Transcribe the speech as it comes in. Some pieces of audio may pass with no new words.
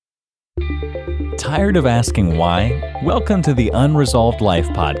Tired of asking why? Welcome to the Unresolved Life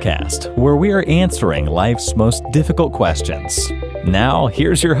podcast, where we are answering life's most difficult questions. Now,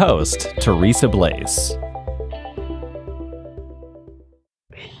 here's your host, Teresa Blaze.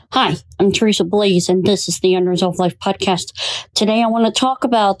 Hi, I'm Teresa Blaze, and this is the Unresolved Life podcast. Today I want to talk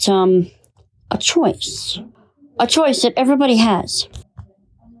about a choice that everybody has: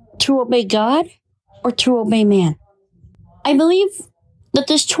 to obey God or to obey man. I believe that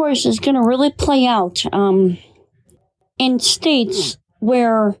this choice is going to really play out in states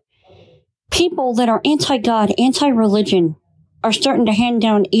where people that are anti-God, anti-religion, are starting to hand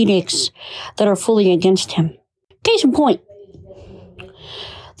down edicts that are fully against him. Case in point,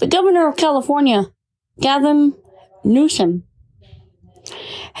 the governor of California, Gavin Newsom,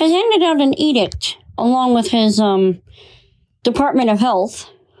 has handed out an edict along with his Department of Health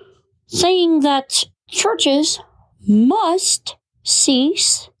saying that churches must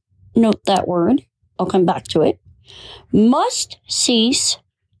cease, note that word, I'll come back to it, must cease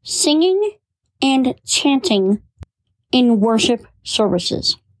singing and chanting in worship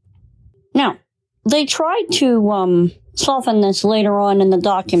services. Now, they tried to soften this later on in the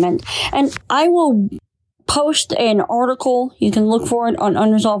document, and I will post an article. You can look for it on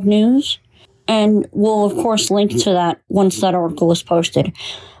Unresolved News, and we'll, of course, link to that once that article is posted.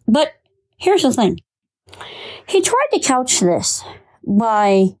 But here's the thing. He tried to couch this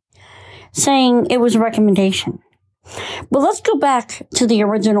by saying it was a recommendation. But let's go back to the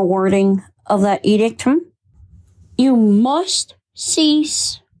original wording of that edict. You must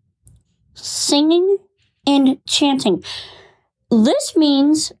cease singing and chanting. This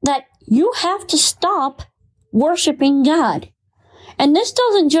means that you have to stop worshiping God. And this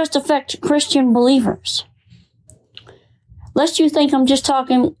doesn't just affect Christian believers. Lest you think I'm just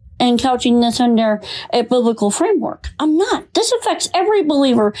talking and couching this under a biblical framework. I'm not. This affects every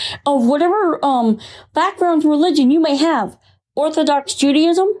believer of whatever background religion you may have. Orthodox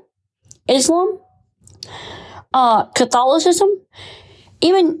Judaism, Islam, Catholicism,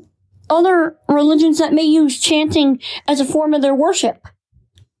 even other religions that may use chanting as a form of their worship.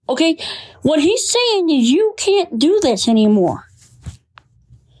 Okay? What he's saying is you can't do this anymore,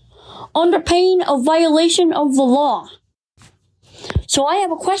 under pain of violation of the law. So I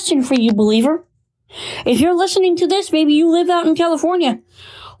have a question for you, believer. If you're listening to this, maybe you live out in California.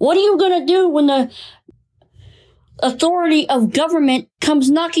 What are you going to do when the authority of government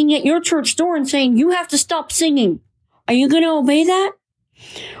comes knocking at your church door and saying you have to stop singing? Are you going to obey that?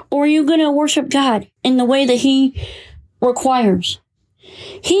 Or are you going to worship God in the way that he requires?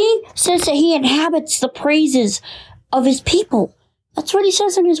 He says that he inhabits the praises of his people. That's what he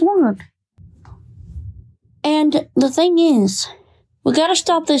says in his word. And the thing is, we got to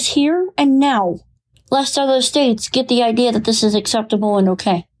stop this here and now, lest other states get the idea that this is acceptable and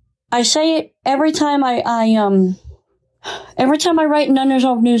okay. I say it every time I write an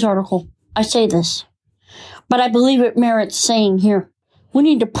Unresolved News article. I say this, but I believe it merits saying here. We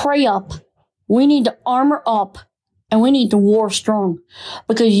need to pray up, we need to armor up, and we need to war strong.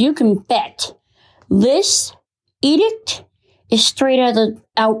 Because you can bet this edict is straight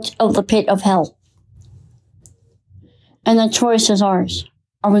out of the pit of hell. And the choice is ours.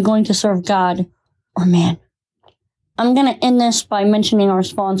 Are we going to serve God or man? I'm going to end this by mentioning our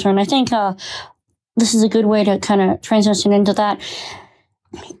sponsor, and I think this is a good way to kind of transition into that.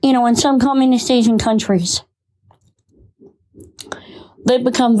 You know, in some communist Asian countries, they've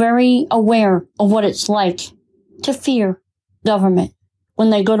become very aware of what it's like to fear government.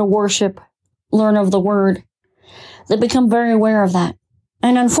 When they go to worship, learn of the word, they become very aware of that.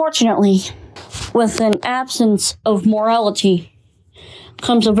 And unfortunately, with an absence of morality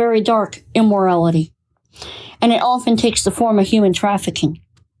comes a very dark immorality. And it often takes the form of human trafficking.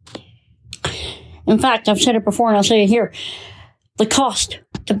 In fact, I've said it before and I'll say it here. The cost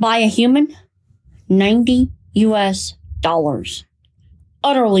to buy a human, $90 US.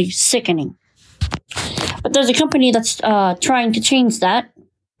 Utterly sickening. But there's a company that's trying to change that.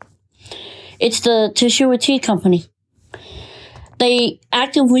 It's the Teshua Tea Company. They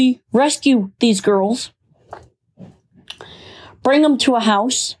actively rescue these girls, bring them to a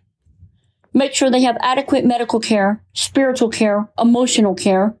house, make sure they have adequate medical care, spiritual care, emotional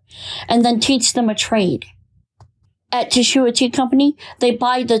care, and then teach them a trade. At Teshua Tea Company, they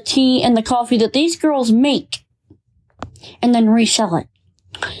buy the tea and the coffee that these girls make and then resell it.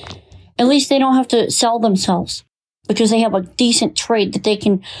 At least they don't have to sell themselves because they have a decent trade that they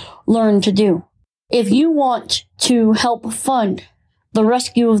can learn to do. If you want to help fund the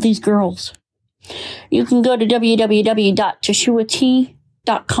rescue of these girls, you can go to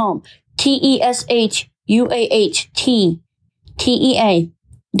www.teshuatea.com. TESHUAHTEA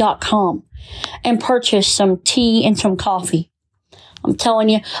unresolvedlife.com and purchase some tea and some coffee. I'm telling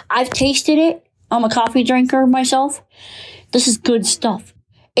you, I've tasted it. I'm a coffee drinker myself. This is good stuff.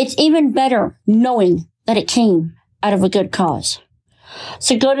 It's even better knowing that it came out of a good cause.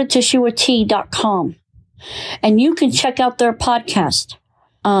 So go to teshuatea.com and you can check out their podcast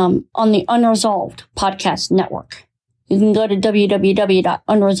on the Unresolved Podcast Network. You can go to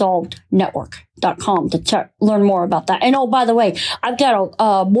www.unresolvednetwork.com to learn more about that. And oh, by the way, I've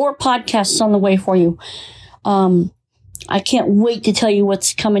got more podcasts on the way for you. I can't wait to tell you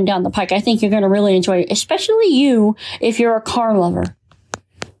what's coming down the pike. I think you're going to really enjoy it, especially you if you're a car lover.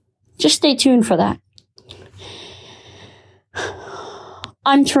 Just stay tuned for that.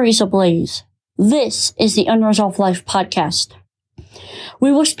 I'm Teresa Blaze. This is the Unresolved Life Podcast.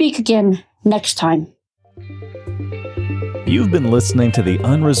 We will speak again next time. You've been listening to the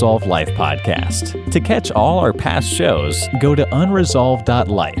Unresolved Life Podcast. To catch all our past shows, go to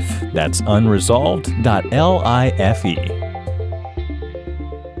unresolved.life. That's unresolved.life.